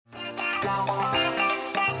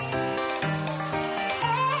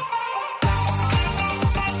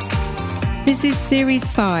This is Series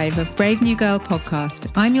 5 of Brave New Girl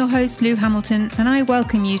podcast. I'm your host, Lou Hamilton, and I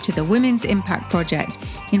welcome you to the Women's Impact Project,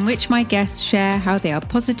 in which my guests share how they are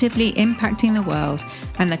positively impacting the world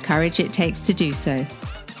and the courage it takes to do so.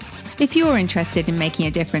 If you're interested in making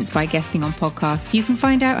a difference by guesting on podcasts, you can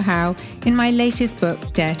find out how in my latest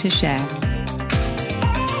book, Dare to Share.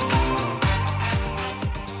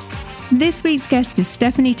 This week's guest is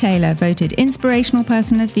Stephanie Taylor, voted Inspirational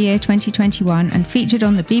Person of the Year 2021 and featured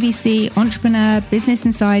on the BBC, Entrepreneur, Business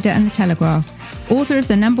Insider and The Telegraph. Author of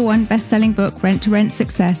the #1 best-selling book Rent to Rent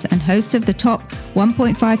Success and host of the top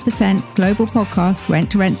 1.5% global podcast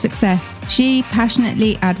Rent to Rent Success, she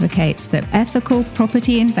passionately advocates that ethical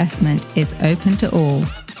property investment is open to all.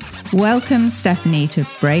 Welcome, Stephanie, to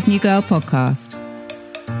Brave New Girl podcast.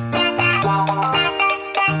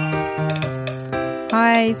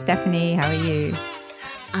 Hi, Stephanie. How are you?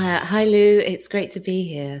 Hi, Lou. It's great to be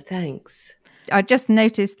here. Thanks. I just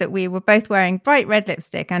noticed that we were both wearing bright red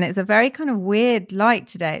lipstick, and it's a very kind of weird light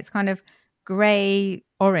today. It's kind of grey,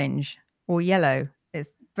 orange or yellow.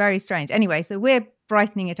 It's very strange. Anyway, so we're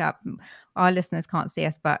brightening it up. Our listeners can't see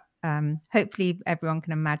us, but hopefully everyone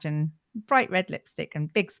can imagine bright red lipstick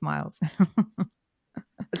and big smiles.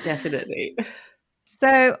 Definitely.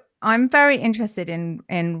 So I'm very interested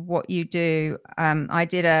in what you do. I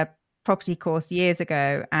did a property course years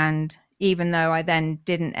ago, and even though I then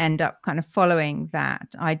didn't end up kind of following that,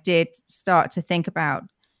 I did start to think about,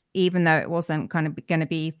 even though it wasn't kind of going to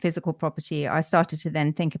be physical property, I started to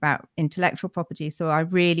then think about intellectual property. So I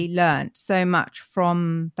really learned so much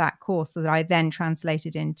from that course that I then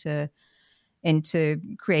translated into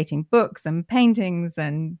creating books and paintings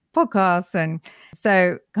and podcasts. And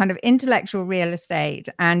so kind of intellectual real estate,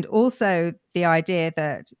 and also the idea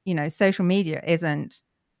that, you know, social media isn't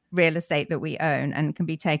real estate that we own and can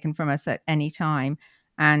be taken from us at any time.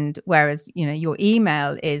 And whereas, you know, your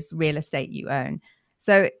email is real estate you own.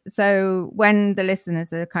 So when the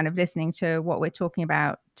listeners are kind of listening to what we're talking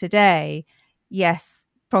about today, yes,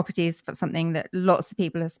 property is something that lots of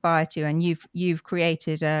people aspire to, and you've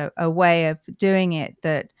created a way of doing it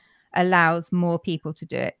that allows more people to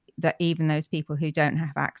do it, that even those people who don't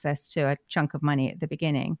have access to a chunk of money at the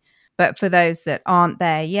beginning. But for those that aren't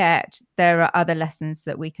there yet, there are other lessons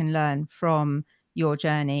that we can learn from your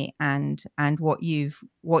journey and what you've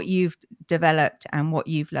developed and what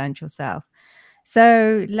you've learned yourself.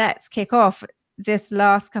 So let's kick off. This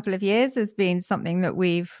last couple of years has been something that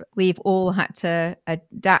we've all had to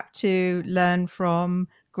adapt to, learn from,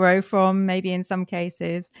 grow from, maybe in some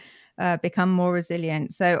cases, become more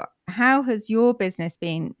resilient. So how has your business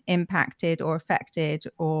been impacted or affected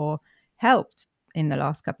or helped in the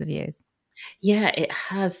last couple of years? Yeah, it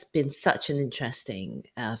has been such an interesting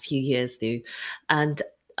few years, Lou. And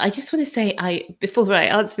I just want to say, before I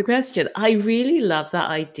answer the question, I really love that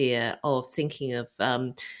idea of thinking of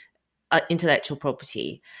intellectual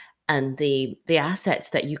property and the assets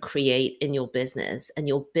that you create in your business, and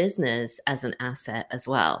your business as an asset as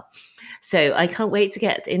well. So I can't wait to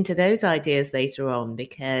get into those ideas later on,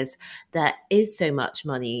 because there is so much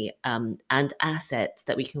money and assets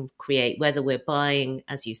that we can create, whether we're buying,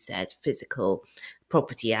 as you said, physical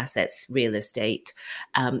property assets, real estate,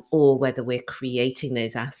 or whether we're creating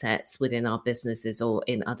those assets within our businesses or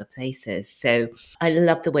in other places. So I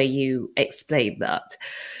love the way you explained that.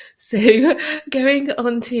 So going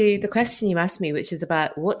on to the question you asked me, which is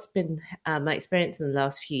about what's been my experience in the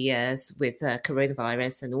last few years with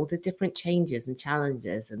coronavirus and all the different changes and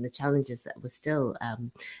challenges, and the challenges that we're still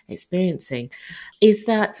experiencing, is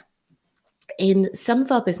that in some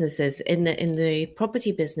of our businesses, in the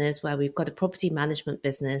property business, where we've got a property management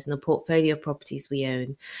business and a portfolio of properties we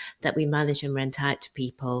own that we manage and rent out to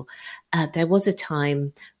people, there was a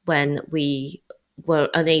time when we were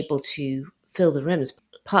unable to fill the rooms.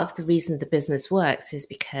 Part of the reason the business works is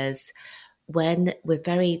because when we're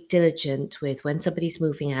very diligent with when somebody's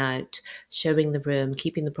moving out, showing the room,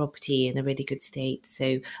 keeping the property in a really good state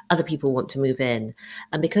so other people want to move in.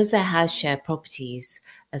 And because they're house share properties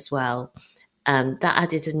as well, that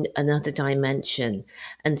added another dimension.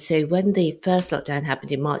 And so when the first lockdown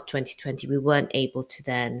happened in March 2020, we weren't able to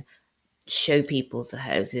then show people the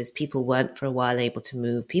houses. People weren't for a while able to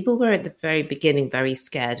move. People were at the very beginning very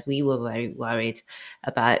scared. We were very worried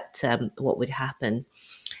about what would happen.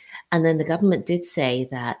 And then the government did say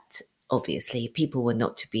that obviously people were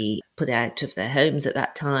not to be put out of their homes at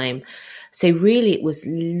that time. So really it was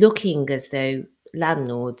looking as though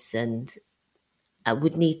landlords and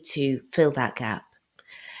would need to fill that gap.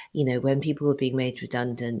 when people were being made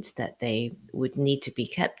redundant, that they would need to be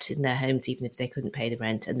kept in their homes even if they couldn't pay the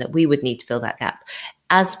rent, and that we would need to fill that gap.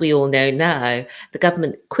 As we all know now, the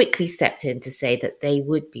government quickly stepped in to say that they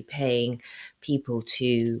would be paying people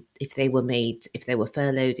if they were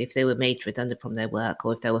furloughed, if they were made redundant from their work,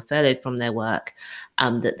 or if they were furloughed from their work,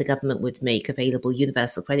 that the government would make available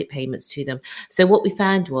universal credit payments to them. So what we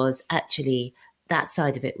found was actually that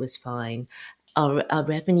side of it was fine. Our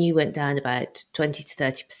revenue went down about 20 to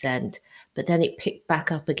 30%, but then it picked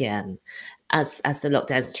back up again as the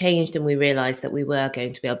lockdowns changed, and we realized that we were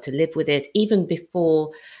going to be able to live with it. Even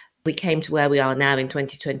before we came to where we are now in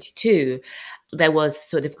 2022, there was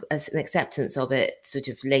sort of an acceptance of it sort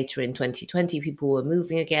of later in 2020. People were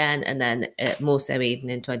moving again, and then more so even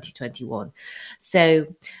in 2021. So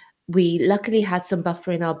we luckily had some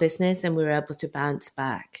buffer in our business, and we were able to bounce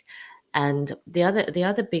back. And the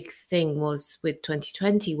other big thing was with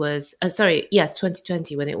 2020 was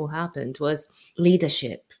 2020, when it all happened, was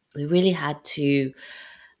leadership. We really had to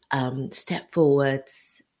step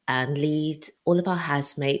forwards and lead all of our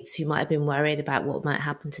housemates who might have been worried about what might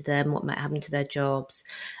happen to them, what might happen to their jobs,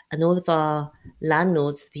 and all of our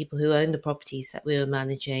landlords, the people who own the properties that we were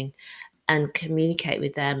managing, and communicate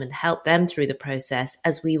with them and help them through the process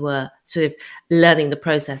as we were sort of learning the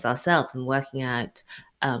process ourselves and working out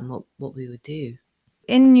what we would do.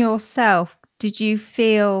 In yourself, did you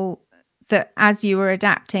feel that as you were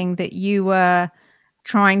adapting, that you were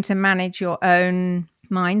trying to manage your own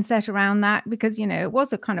mindset around that? Because, it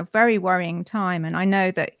was a kind of very worrying time. And I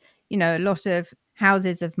know that, a lot of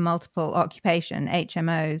houses of multiple occupation,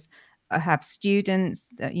 HMOs, have students,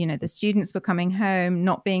 the students were coming home,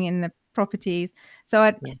 not being in the properties.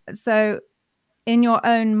 So in your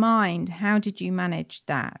own mind, how did you manage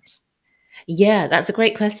that? Yeah, that's a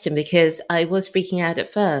great question, because I was freaking out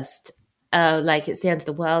at first, like it's the end of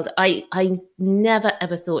the world. I never,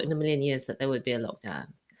 ever thought in a million years that there would be a lockdown.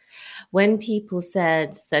 When people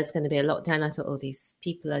said there's going to be a lockdown, I thought, oh, these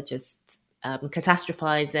people are just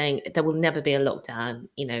catastrophizing. There will never be a lockdown,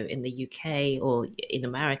 in the UK or in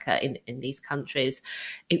America, in these countries.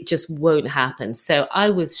 It just won't happen. So I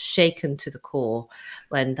was shaken to the core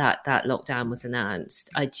when that lockdown was announced.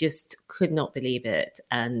 I just could not believe it.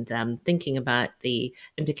 And thinking about the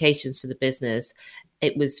implications for the business,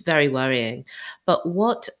 it was very worrying. But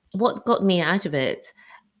what got me out of it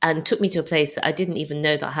and took me to a place that I didn't even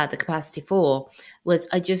know that I had the capacity for, was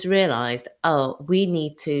I just realized, we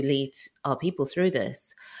need to lead our people through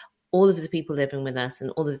this. All of the people living with us and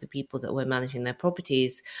all of the people that we're managing their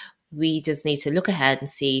properties, we just need to look ahead and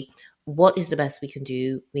see what is the best we can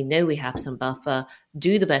do. We know we have some buffer,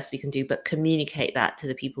 do the best we can do, but communicate that to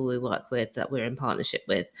the people we work with, that we're in partnership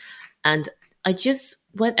with. And I just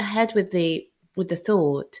went ahead with the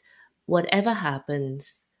thought, whatever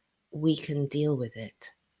happens, we can deal with it.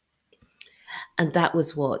 And that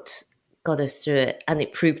was what got us through it. And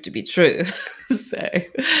it proved to be true.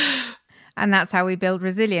 And that's how we build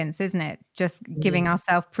resilience, isn't it? Just giving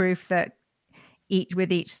ourselves proof that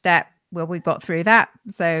with each step, well, we got through that.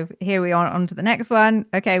 So here we are, on to the next one.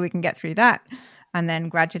 Okay, we can get through that. And then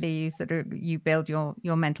gradually you build your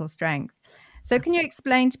mental strength. So can you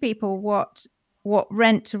explain to people what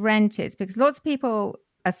rent to rent is? Because lots of people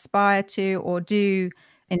aspire to or do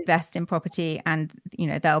invest in property, and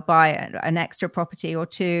they'll buy an extra property or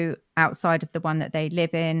two outside of the one that they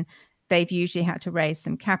live in. They've usually had to raise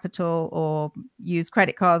some capital or use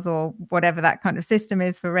credit cards or whatever that kind of system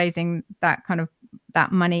is for raising that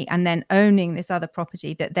money, and then owning this other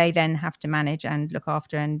property that they then have to manage and look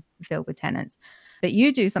after and fill with tenants. But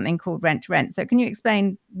you do something called rent to rent. So can you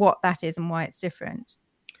explain what that is and why it's different?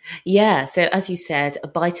 Yeah. So as you said, a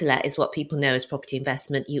buy-to-let is what people know as property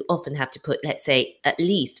investment. You often have to put, let's say, at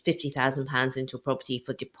least £50,000 into a property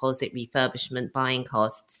for deposit, refurbishment, buying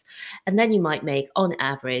costs. And then you might make, on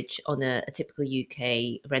average, on a typical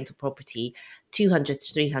UK rental property, £200 to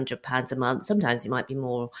 £300 a month. Sometimes it might be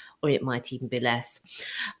more, or it might even be less.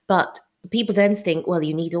 But people then think, well,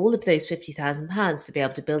 you need all of those £50,000 to be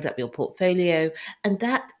able to build up your portfolio. And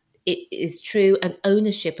that it is true, and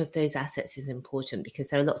ownership of those assets is important, because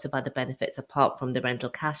there are lots of other benefits apart from the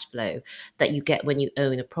rental cash flow that you get when you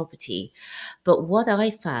own a property. But what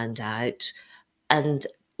I found out, and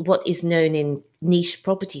what is known in niche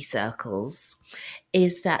property circles,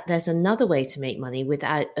 is that there's another way to make money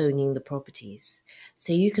without owning the properties.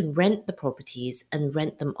 So you can rent the properties and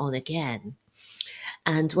rent them on again.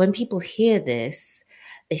 And when people hear this,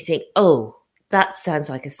 they think, oh, that sounds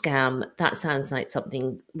like a scam. That sounds like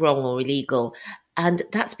something wrong or illegal. And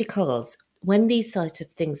that's because when these sort of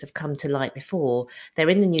things have come to light before, they're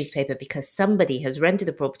in the newspaper because somebody has rented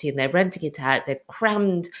a property and they're renting it out. They've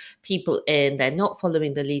crammed people in. They're not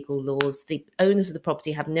following the legal laws. The owners of the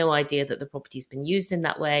property have no idea that the property's been used in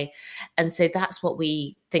that way. And so that's what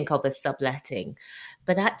we think of as subletting.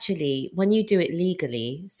 But actually, when you do it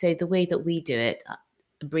legally, so the way that we do it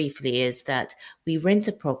briefly is that we rent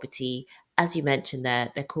a property. As you mentioned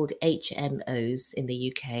there, they're called HMOs in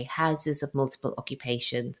the UK, houses of multiple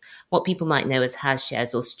occupations, what people might know as house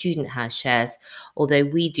shares or student house shares, although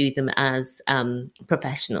we do them as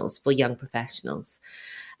professionals, for young professionals.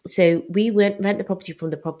 So we rent the property from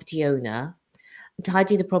the property owner,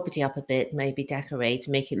 tidy the property up a bit, maybe decorate,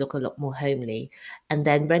 make it look a lot more homely, and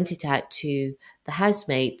then rent it out to the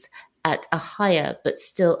housemates at a higher but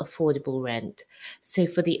still affordable rent. So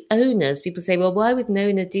for the owners, people say, well, why would an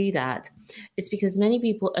owner do that? It's because many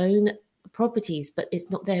people own properties, but it's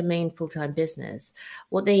not their main full-time business.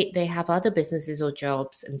 What they have other businesses or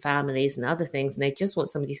jobs and families and other things, and they just want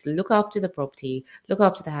somebody to look after the property, look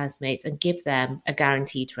after the housemates, and give them a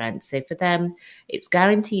guaranteed rent. So for them, it's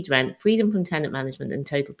guaranteed rent, freedom from tenant management, and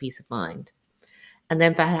total peace of mind. And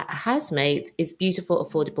then for housemates, it's beautiful,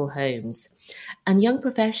 affordable homes. And young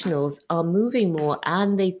professionals are moving more,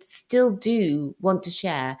 and they still do want to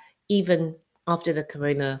share, even after the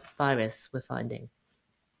coronavirus, we're finding.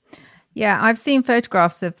 Yeah, I've seen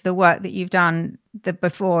photographs of the work that you've done, the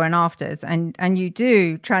before and afters, and you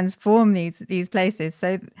do transform these places.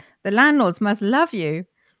 So the landlords must love you.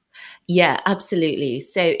 Yeah, absolutely.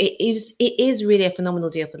 So it is really a phenomenal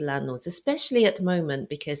deal for the landlords, especially at the moment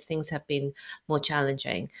because things have been more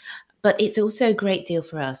challenging. But it's also a great deal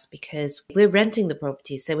for us because we're renting the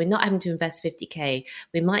property. So we're not having to invest 50K.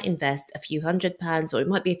 We might invest a few £100 or it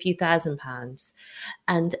might be a few £1,000.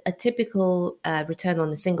 And a typical return on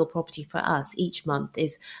a single property for us each month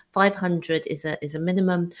is 500 is a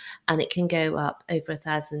minimum, and it can go up over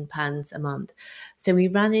 £1,000 a month. So we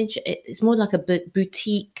manage, it's more like a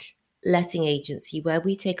boutique letting agency where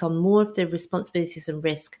we take on more of the responsibilities and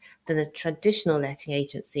risk than a traditional letting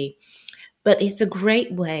agency. But it's a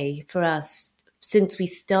great way for us, since we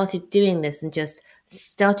started doing this and just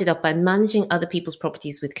started off by managing other people's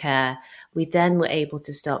properties with care, we then were able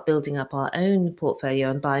to start building up our own portfolio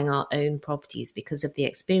and buying our own properties because of the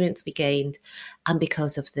experience we gained and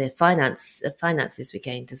because of the finances we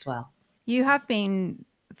gained as well. You have been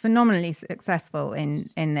phenomenally successful in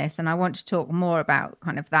this, and I want to talk more about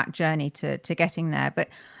kind of that journey to getting there. But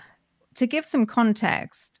to give some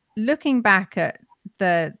context, looking back at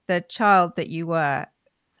the child that you were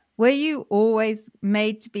you always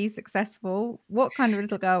made to be successful? What kind of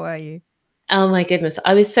little girl were you? Oh my goodness,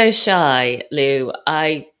 I was so shy, Lou.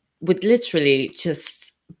 I would literally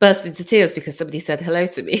just burst into tears because somebody said hello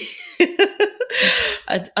to me.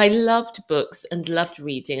 And I loved books and loved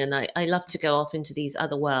reading, and I loved to go off into these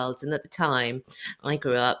other worlds. And at the time I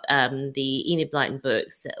grew up, the Enid Blyton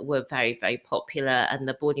books were very, very popular, and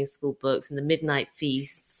the boarding school books and the Midnight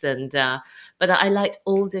Feasts. And but I liked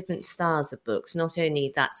all different styles of books, not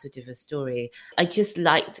only that sort of a story. I just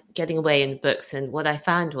liked getting away in books. And what I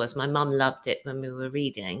found was my mum loved it when we were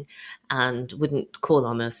reading and wouldn't call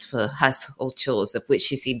on us for household chores, of which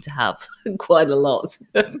she seemed to have quite a lot.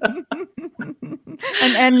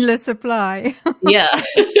 An endless supply. Yeah,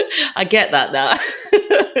 I get that now.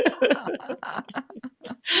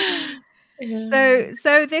 Yeah.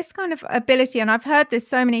 So this kind of ability, and I've heard this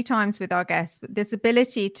so many times with our guests, this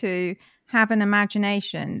ability to have an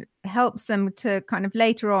imagination helps them to kind of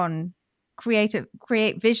later on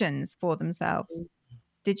create visions for themselves.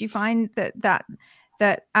 Did you find that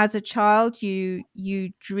as a child you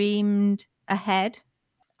dreamed ahead?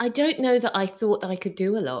 I don't know that I thought that I could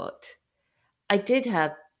do a lot. I did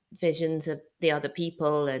have visions of the other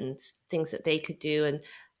people and things that they could do, and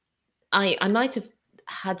I might have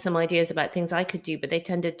had some ideas about things I could do, but they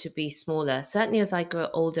tended to be smaller. Certainly as I grew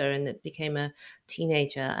older and became a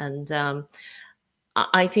teenager. And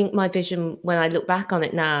I think my vision, when I look back on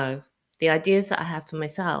it now, the ideas that I have for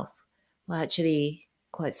myself were actually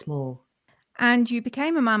quite small. And you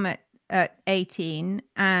became a mum at 18,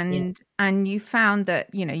 and you found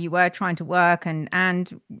that, you know, you were trying to work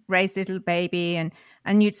and raise a little baby,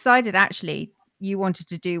 and you decided actually you wanted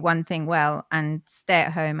to do one thing well and stay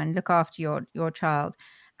at home and look after your child.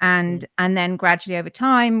 And then gradually over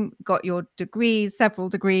time got your degrees, several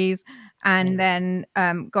degrees, and then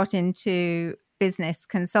got into business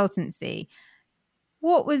consultancy.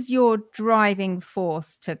 What was your driving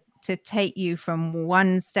force to take you from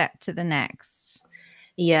one step to the next?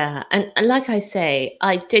 Yeah, and like I say,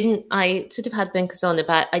 I sort of had blinkers on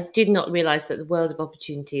about, I did not realize that the world of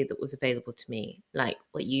opportunity that was available to me, like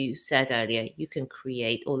what you said earlier, you can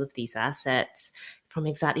create all of these assets from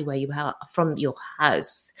exactly where you are, from your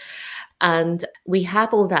house. And we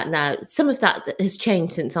have all that now. Some of that has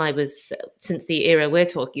changed since the era we're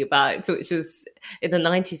talking about, which was in the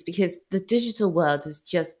 90s, because the digital world has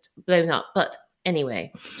just blown up. But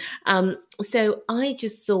anyway, so I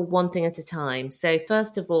just saw one thing at a time. So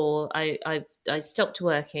first of all, I stopped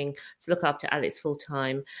working to look after Alex full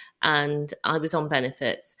time, and I was on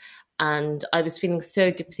benefits, and I was feeling so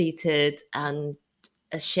depleted and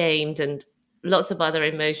ashamed and lots of other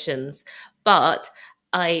emotions. But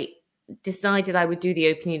I decided I would do the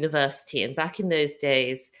Open University. And back in those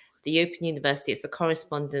days, the Open University, it's a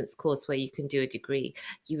correspondence course where you can do a degree.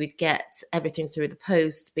 You would get everything through the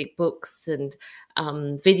post, big books and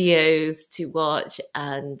videos to watch.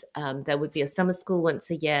 And there would be a summer school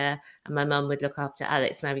once a year. And my mum would look after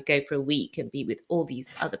Alex, and I would go for a week and be with all these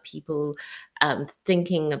other people,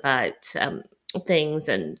 thinking about things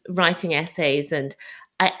and writing essays. And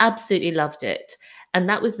I absolutely loved it. And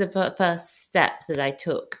that was the first step that I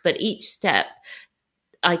took. But each step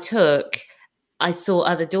I took, I saw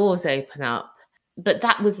other doors open up. But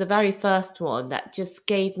that was the very first one that just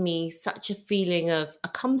gave me such a feeling of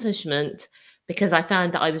accomplishment, because I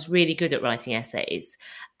found that I was really good at writing essays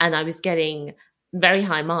and I was getting very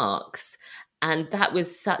high marks. And that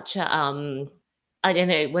was such a, I don't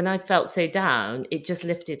know, when I felt so down, it just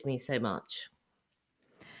lifted me so much.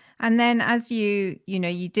 And then as you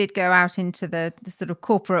did go out into the sort of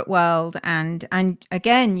corporate world, and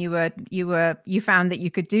again you found that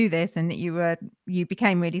you could do this, and that you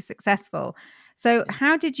became really successful. So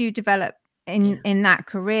how did you develop in that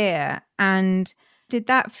career? And did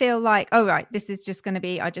that feel like, oh right, this is just going to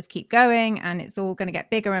be, I just keep going and it's all going to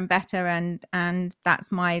get bigger and better, and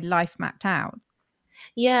that's my life mapped out?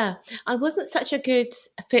 Yeah, I wasn't such a good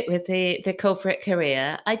fit with the corporate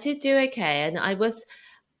career. I did do okay, and I was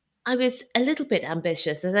a little bit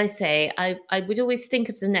ambitious. As I say, I would always think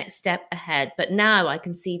of the next step ahead, but now I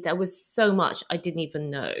can see there was so much I didn't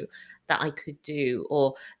even know that I could do,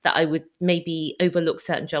 or that I would maybe overlook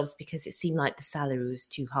certain jobs because it seemed like the salary was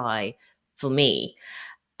too high for me.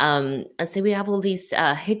 And so we have all these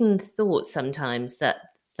hidden thoughts sometimes that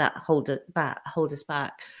hold us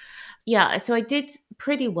back. Yeah, so I did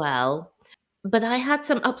pretty well, but I had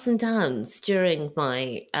some ups and downs during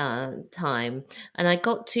my time, and I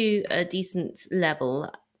got to a decent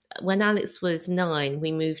level. When Alex was 9,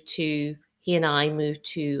 he and I moved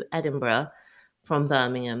to Edinburgh from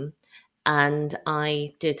Birmingham, and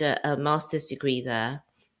I did a master's degree there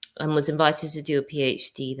and was invited to do a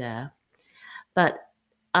PhD there. But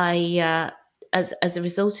as a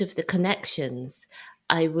result of the connections,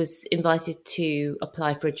 I was invited to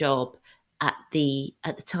apply for a job at the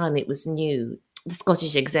time it was new, the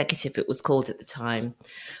Scottish Executive it was called at the time,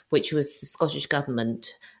 which was the Scottish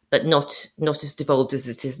government, but not as devolved as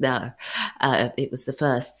it is now. It was the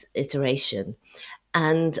first iteration.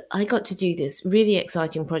 And I got to do this really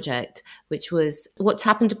exciting project, which was what's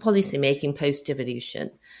happened to policymaking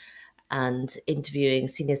post-devolution, and interviewing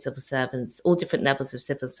senior civil servants, all different levels of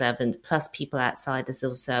civil servant, plus people outside the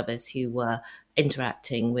civil service who were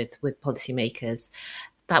interacting with policymakers.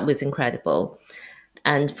 That was incredible.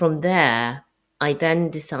 And from there, I then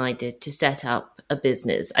decided to set up a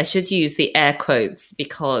business. I should use the air quotes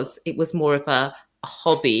because it was more of a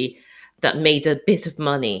hobby that made a bit of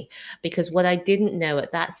money. Because what I didn't know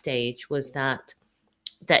at that stage was that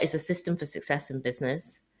there is a system for success in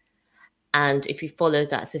business. And if you follow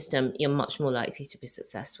that system, you're much more likely to be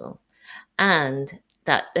successful. And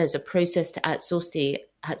that there's a process to outsource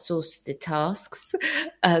the tasks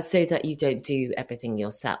so that you don't do everything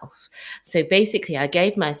yourself. So basically, I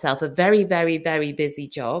gave myself a very, very, very busy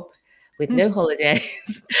job with no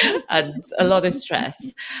holidays and a lot of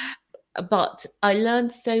stress. But I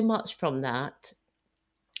learned so much from that.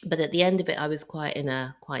 But at the end of it, I was quite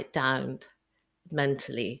down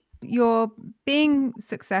mentally. You're being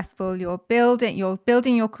successful, you're building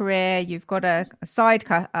your career, you've got a side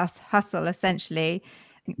hustle essentially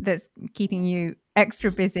that's keeping you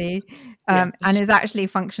extra busy, and is actually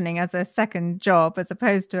functioning as a second job as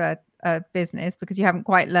opposed to a business, because you haven't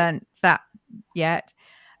quite learned that yet.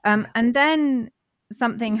 And then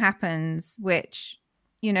something happens which,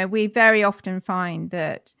 we very often find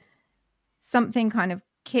that something kind of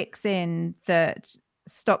kicks in that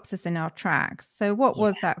stops us in our tracks. So what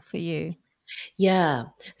was that for you? Yeah.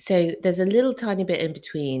 So there's a little tiny bit in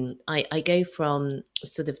between. I go from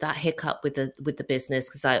sort of that hiccup with the business,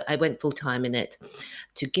 because I went full time in it,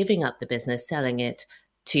 to giving up the business, selling it,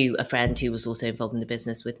 to a friend who was also involved in the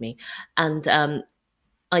business with me. And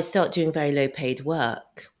I start doing very low paid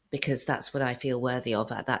work because that's what I feel worthy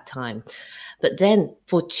of at that time. But then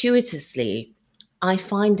fortuitously, I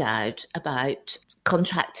find out about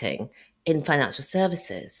contracting in financial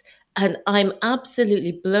services. And I'm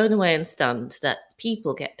absolutely blown away and stunned that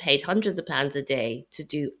people get paid hundreds of pounds a day to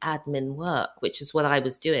do admin work, which is what I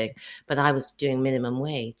was doing, but I was doing minimum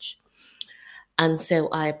wage. And so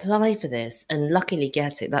I apply for this and luckily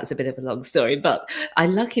get it. That's a bit of a long story, but I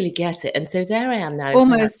luckily get it. And so there I am now.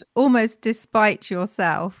 Almost despite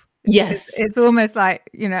yourself. Yes. It's almost like,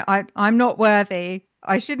 I'm not worthy.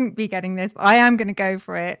 I shouldn't be getting this, but I am going to go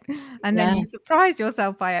for it. And then you surprised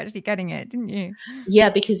yourself by actually getting it, didn't you? Yeah,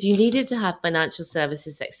 because you needed to have financial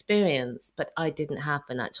services experience, but I didn't have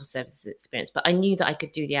financial services experience. But I knew that I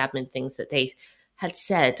could do the admin things that they had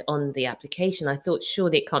said on the application. I thought,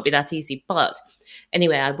 surely it can't be that easy. But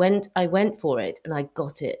anyway, I went for it and I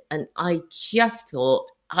got it. And I just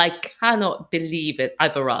thought, I cannot believe it.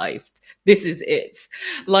 I've arrived. This is it.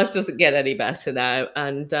 Life doesn't get any better now.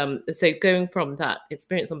 And so going from that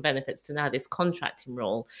experience on benefits to now this contracting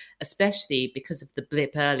role, especially because of the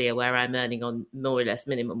blip earlier where I'm earning on more or less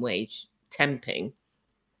minimum wage temping,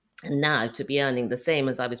 and now to be earning the same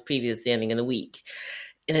as I was previously earning in a week,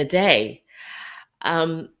 in a day.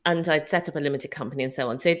 And I'd set up a limited company and so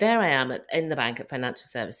on. So there I am in the bank at Financial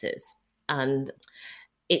Services. And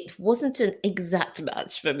it wasn't an exact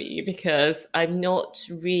match for me because I'm not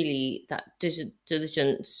really that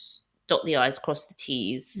diligent, dot the I's, cross the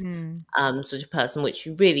T's sort of person, which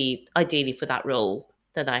really, ideally for that role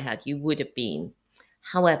that I had, you would have been.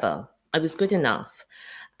 However, I was good enough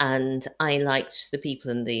and I liked the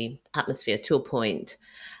people and the atmosphere to a point.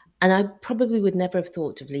 And I probably would never have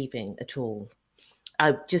thought of leaving at all.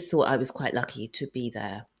 I just thought I was quite lucky to be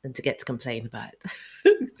there and to get to complain about it.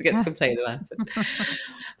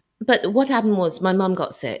 But what happened was my mum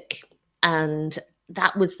got sick, and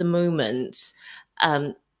that was the moment.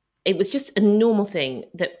 It was just a normal thing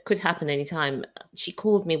that could happen anytime. She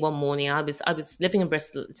called me one morning. I was living in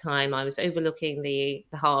Bristol at the time. I was overlooking the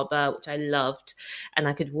harbour, which I loved, and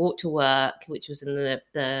I could walk to work, which was in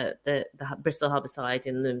the Bristol Harbour side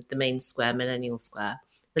in the main square, Millennium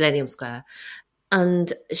Square.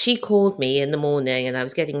 And she called me in the morning and I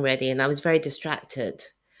was getting ready and I was very distracted,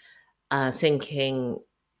 thinking,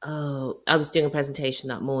 I was doing a presentation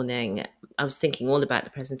that morning. I was thinking all about the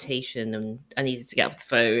presentation and I needed to get off the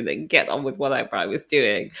phone and get on with whatever I was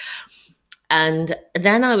doing. And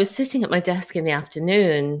then I was sitting at my desk in the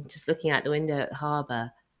afternoon, just looking out the window at the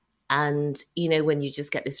harbour. And, when you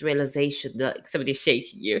just get this realization that somebody's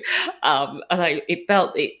shaking you. And it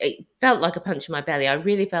felt like a punch in my belly. I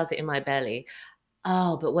really felt it in my belly.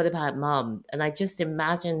 Oh, but what about Mum? And I just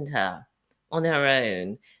imagined her on her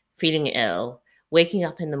own, feeling ill, waking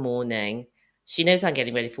up in the morning. She knows I'm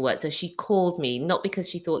getting ready for work. So she called me, not because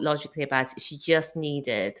she thought logically about it. She just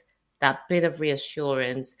needed that bit of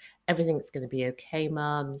reassurance. Everything's going to be okay,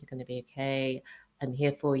 Mum. You're going to be okay. I'm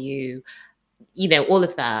here for you. All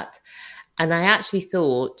of that. And I actually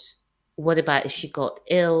thought, what about if she got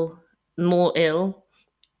more ill?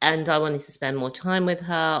 And I wanted to spend more time with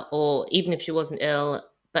her, or even if she wasn't ill,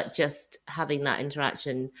 but just having that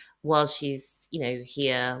interaction while she's,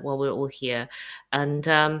 here, while we're all here. And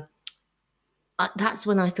that's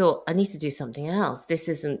when I thought, I need to do something else. This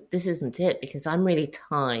isn't it, because I'm really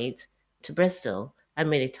tied to Bristol. I'm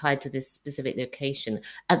really tied to this specific location.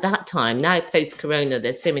 At that time, now post-corona,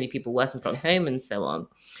 there's so many people working from home and so on.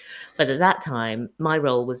 But at that time, my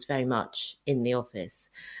role was very much in the office.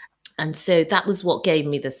 And so that was what gave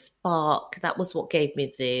me the spark. That was what gave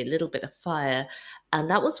me the little bit of fire. And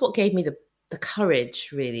that was what gave me the courage,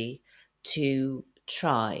 really, to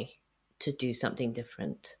try to do something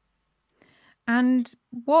different. And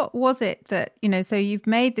what was it that, so you've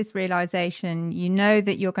made this realization,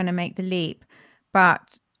 that you're going to make the leap,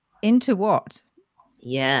 but into what?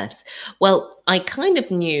 Yes. Well, I kind of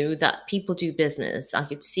knew that people do business. I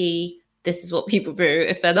could see this is what people do.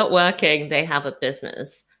 If they're not working, they have a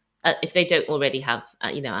business. If they don't already have,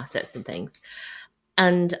 assets and things.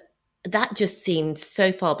 And that just seemed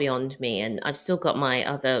so far beyond me. And I've still got my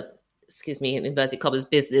other, in inverted commas,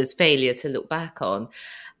 business failure to look back on.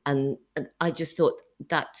 And I just thought,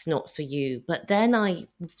 that's not for you. But then I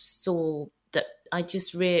saw that I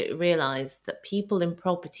just realized that people in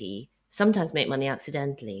property sometimes make money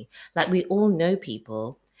accidentally. Like we all know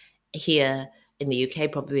people here in the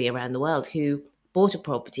UK, probably around the world, who bought a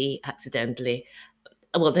property accidentally.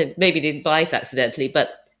 Well, they maybe didn't buy it accidentally, but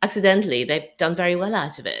accidentally they've done very well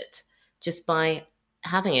out of it just by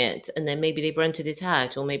having it. And then maybe they've rented it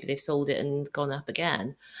out, or maybe they've sold it and gone up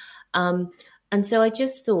again. And so I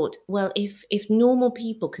just thought, well, if normal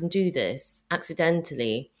people can do this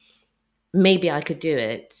accidentally, maybe I could do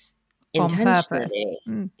it On purpose.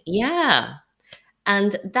 intentionally. Yeah.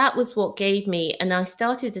 And that was what gave me, and I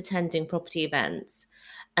started attending property events.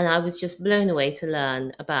 And I was just blown away to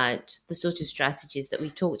learn about the sort of strategies that we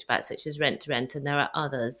talked about, such as rent to rent. And there are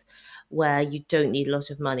others where you don't need a lot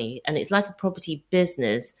of money. And it's like a property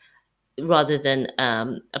business rather than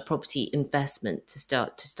a property investment to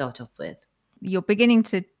start off with. You're beginning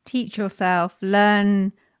to teach yourself,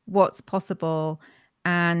 learn what's possible,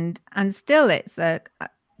 and still it's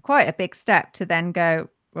quite a big step to then go,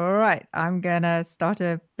 all right, I'm gonna start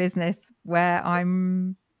a business where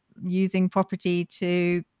I'm using property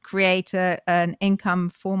to create an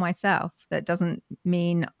income for myself. That doesn't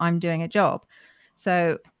mean I'm doing a job.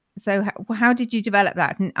 So how did you develop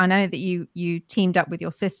that? And I know that you teamed up with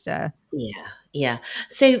your sister. Yeah.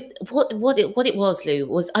 So what it was, Lou,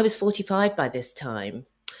 was I was 45 by this time.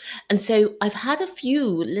 And so I've had a few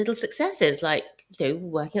little successes, like,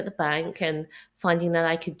 working at the bank and finding that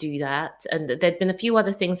I could do that. And there'd been a few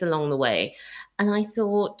other things along the way. And I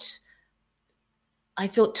thought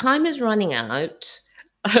time is running out.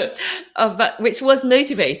 Of that, which was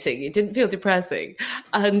motivating. It didn't feel depressing.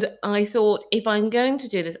 And I thought, if I'm going to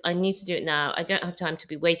do this, I need to do it now. I don't have time to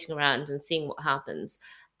be waiting around and seeing what happens.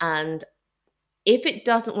 And if it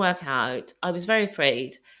doesn't work out, I was very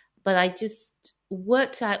afraid, but I just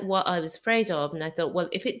worked out what I was afraid of. And I thought, well,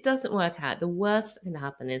 if it doesn't work out, the worst that can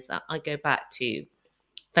happen is that I go back to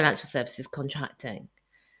financial services contracting.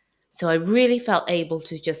 So I really felt able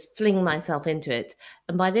to just fling myself into it.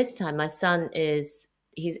 And by this time, my son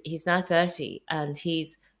he's now 30, and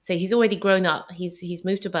he's already grown up. He's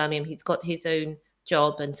moved to Birmingham. He's got his own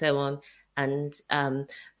job and so on. And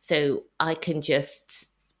so I can just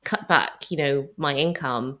cut back, my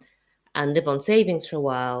income and live on savings for a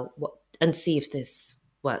while and see if this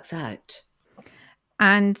works out.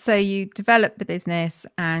 And so you develop the business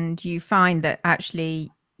and you find that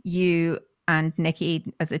actually you and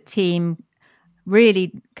Nikki as a team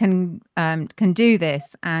really can do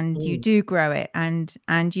this, and you do grow it, and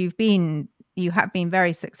you have been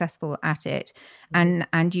very successful at it,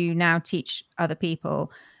 and you now teach other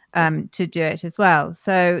people to do it as well.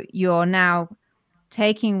 So you're now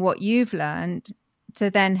taking what you've learned to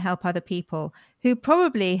then help other people who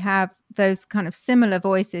probably have those kind of similar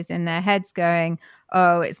voices in their heads going,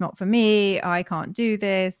 oh, it's not for me, I can't do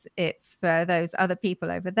this, it's for those other people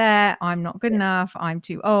over there, I'm not good enough, I'm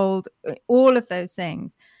too old, all of those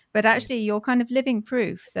things. But actually you're kind of living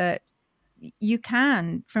proof that you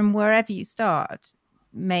can, from wherever you start,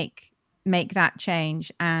 make that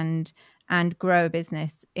change and grow a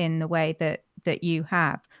business in the way that you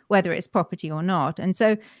have, whether it's property or not. And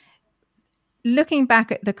so looking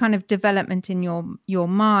back at the kind of development in your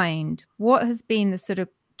mind, what has been the sort of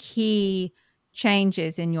key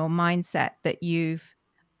changes in your mindset that you've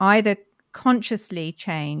either consciously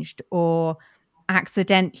changed or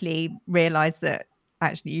accidentally realized that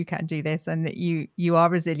actually you can do this, and that you are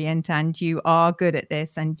resilient and you are good at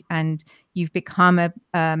this, and you've become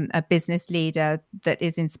a business leader that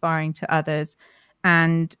is inspiring to others,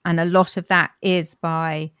 and a lot of that is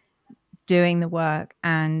by doing the work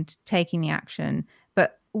and taking the action.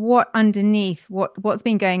 But what's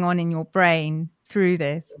been going on in your brain through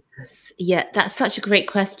this? Yeah, that's such a great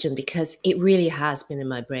question, because it really has been in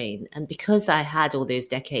my brain. And because I had all those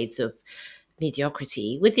decades of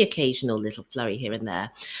mediocrity with the occasional little flurry here and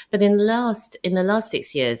there, but in the last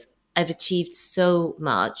 6 years, I've achieved so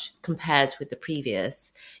much compared with the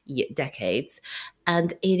previous decades.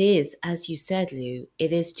 And it is, as you said, Lou,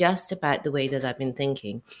 it is just about the way that I've been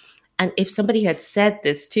thinking. And if somebody had said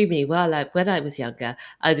this to me when I was younger,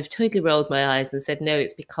 I'd have totally rolled my eyes and said, no,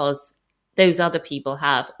 it's because those other people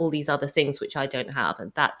have all these other things which I don't have,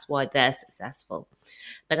 and that's why they're successful.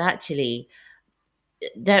 But actually,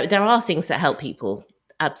 there are things that help people,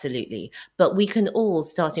 absolutely. But we can all,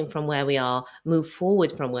 starting from where we are, move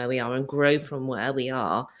forward from where we are and grow from where we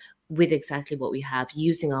are with exactly what we have,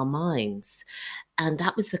 using our minds. And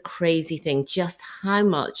that was the crazy thing, just how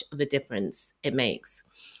much of a difference it makes.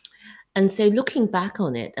 And so looking back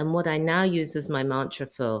on it, and what I now use as my mantra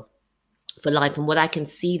for life, and what I can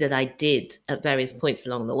see that I did at various points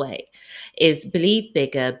along the way, is believe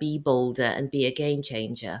bigger, be bolder, and be a game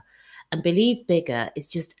changer. And believe bigger is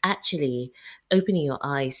just actually opening your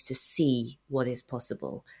eyes to see what is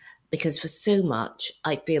possible. Because for so much,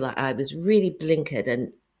 I feel like I was really blinkered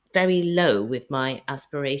and very low with my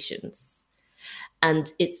aspirations.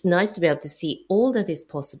 And it's nice to be able to see all that is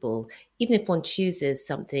possible, even if one chooses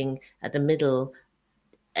something at the middle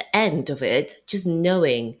end of it, just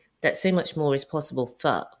knowing that so much more is possible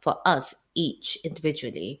for us each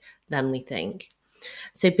individually than we think.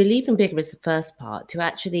 So believing bigger is the first part, to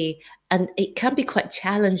actually, and it can be quite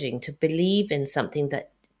challenging to believe in something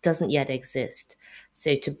that doesn't yet exist.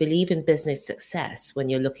 So to believe in business success when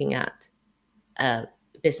you're looking at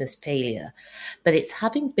business failure, but it's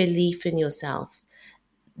having belief in yourself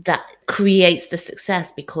that creates the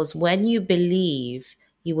success, because when you believe,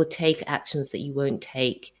 you will take actions that you won't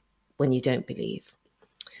take when you don't believe.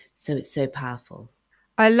 So it's so powerful.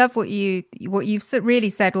 I love what you've really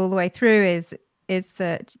said all the way through is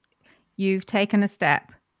that you've taken a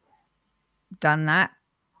step, done that,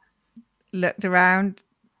 looked around,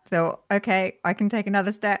 thought, okay, I can take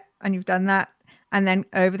another step, and you've done that. And then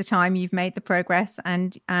over the time you've made the progress,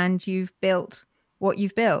 and you've built what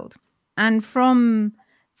you've built. And from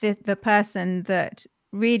the person that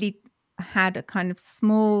really had a kind of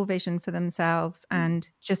small vision for themselves and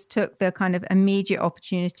just took the kind of immediate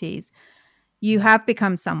opportunities, you have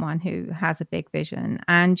become someone who has a big vision,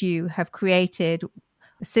 and you have created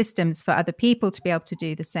systems for other people to be able to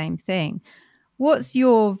do the same thing. What's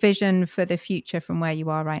your vision for the future from where you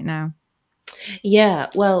are right now? Yeah,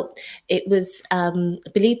 well, it was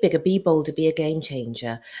believe bigger, be bolder, be a game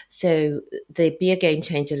changer. So the be a game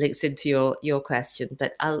changer links into your question,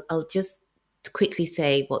 but I'll just quickly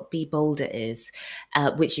say what be bolder is,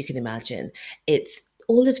 which you can imagine. It's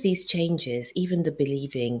all of these changes, even the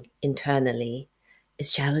believing internally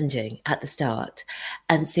is challenging at the start.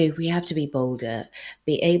 And so we have to be bolder,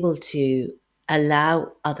 be able to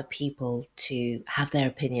allow other people to have their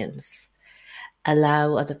opinions,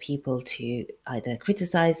 allow other people to either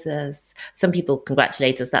criticize us. Some people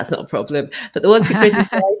congratulate us, that's not a problem. But the ones who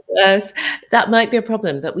criticize us, that might be a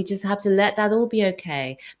problem. But we just have to let that all be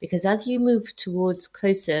okay. Because as you move towards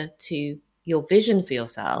closer to your vision for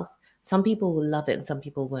yourself, some people will love it and some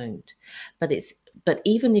people won't. But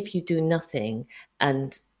even if you do nothing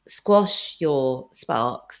and squash your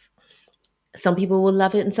sparks, some people will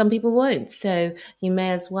love it and some people won't. So you may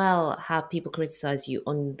as well have people criticize you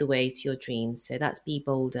on the way to your dreams. So that's be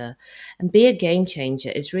bolder. And be a game changer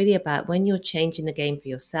is really about when you're changing the game for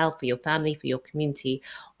yourself, for your family, for your community.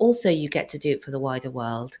 Also, you get to do it for the wider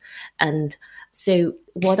world. And so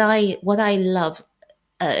what I love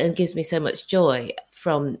and gives me so much joy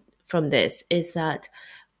from this is that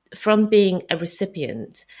from being a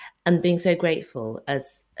recipient and being so grateful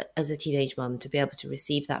as a teenage mum to be able to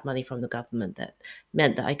receive that money from the government that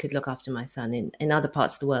meant that I could look after my son. In other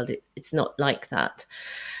parts of the world, it's not like that.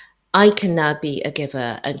 I can now be a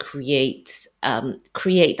giver and create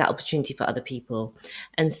that opportunity for other people.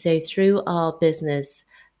 And so through our businesses,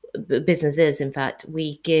 in fact,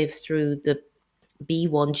 we give through the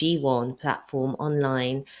B1G1 platform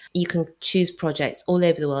online. You can choose projects all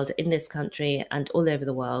over the world, in this country and all over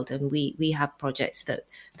the world. And we have projects that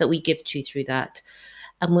we give to through that.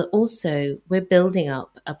 And we're building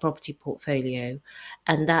up a property portfolio,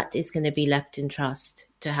 and that is going to be left in trust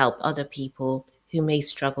to help other people who may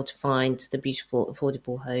struggle to find the beautiful,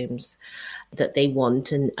 affordable homes that they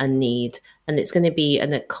want and need. And it's going to be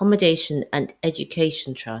an accommodation and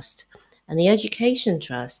education trust. And the education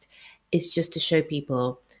trust is just to show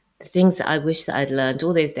people the things that I wish that I'd learned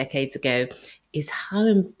all those decades ago, is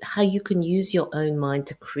how you can use your own mind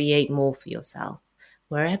to create more for yourself.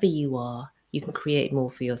 Wherever you are, you can create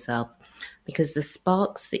more for yourself, because the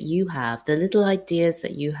sparks that you have, the little ideas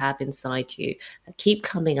that you have inside you that keep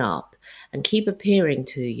coming up and keep appearing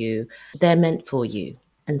to you, they're meant for you.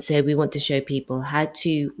 And so we want to show people how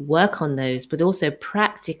to work on those, but also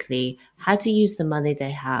practically how to use the money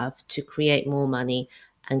they have to create more money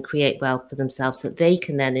and create wealth for themselves that they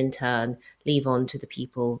can then in turn leave on to the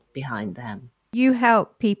people behind them. You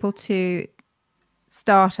help people to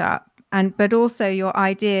start up, but also your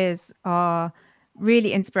ideas are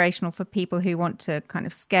really inspirational for people who want to kind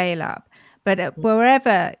of scale up. But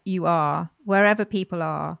wherever you are, wherever people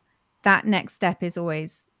are, that next step is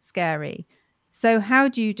always scary. So how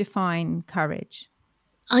do you define courage?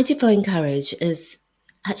 I define courage as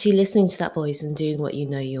actually listening to that voice and doing what you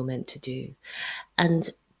know you're meant to do. And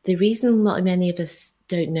the reason why many of us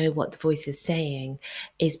don't know what the voice is saying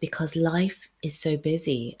is because life is so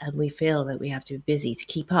busy and we feel that we have to be busy to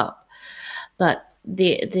keep up. But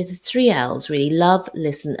the 3 L's really: love,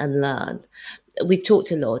 listen, and learn. We've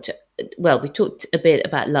talked a lot. Well, we talked a bit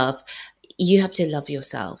about love. You have to love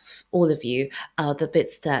yourself, all of you, the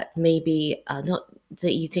bits that maybe are not,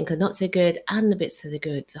 that you think are not so good, and the bits that are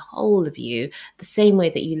good, the whole of you, the same way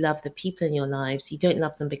that you love the people in your lives. You don't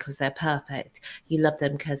love them because they're perfect. You love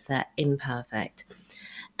them because they're imperfect.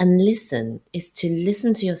 And listen is to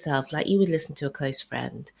listen to yourself like you would listen to a close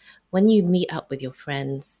friend. When you meet up with your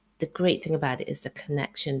friends, the great thing about it is the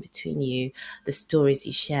connection between you, the stories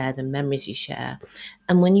you share, the memories you share.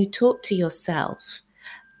 And when you talk to yourself,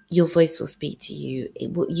 your voice will speak to you.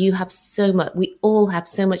 You have so much, we all have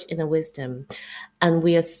so much inner wisdom, and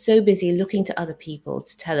we are so busy looking to other people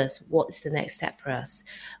to tell us what's the next step for us.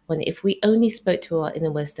 When if we only spoke to our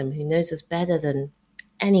inner wisdom, who knows us better than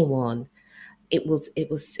anyone, it will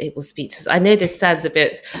speak to us. I know this sounds a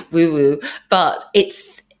bit woo-woo, but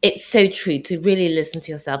it's so true to really listen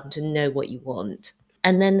to yourself and to know what you want.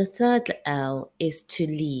 And then the third L is to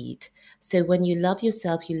lead. So when you love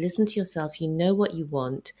yourself, you listen to yourself, you know what you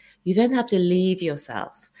want, you then have to lead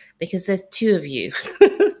yourself, because there's two of you.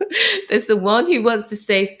 There's the one who wants to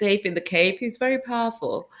stay safe in the cave, who's very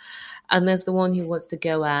powerful. And there's the one who wants to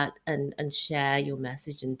go out and share your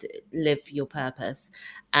message and live your purpose.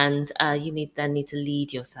 And you need to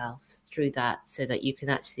lead yourself through that so that you can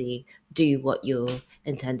actually do what you're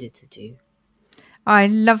intended to do. I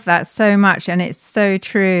love that so much. And it's so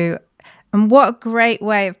true. And what a great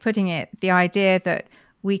way of putting it. The idea that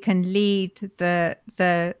we can lead the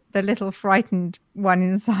little frightened one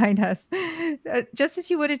inside us, just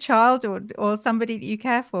as you would a child or somebody that you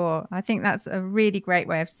care for. I think that's a really great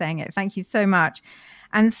way of saying it. Thank you so much.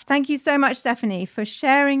 And thank you so much, Stephanie, for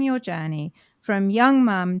sharing your journey from young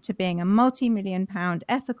mum to being a multi-million-pound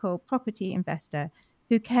ethical property investor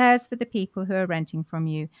who cares for the people who are renting from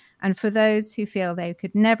you and for those who feel they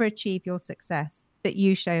could never achieve your success, but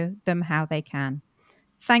you show them how they can.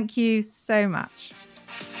 Thank you so much.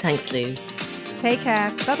 Thanks, Lou. Take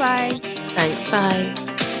care. Bye-bye. Thanks. Bye.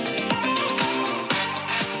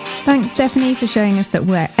 Thanks, Stephanie, for showing us that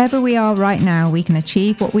wherever we are right now, we can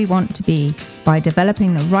achieve what we want to be by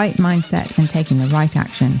developing the right mindset and taking the right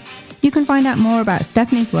action. You can find out more about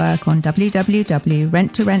Stephanie's work on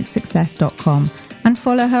www.renttorentsuccess.com and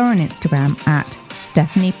follow her on Instagram at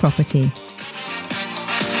Stephanie Property.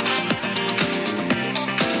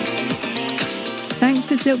 Thanks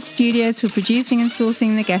to Silk Studios for producing and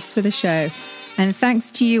sourcing the guests for the show. And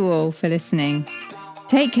thanks to you all for listening.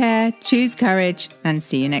 Take care, choose courage, and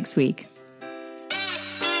see you next week.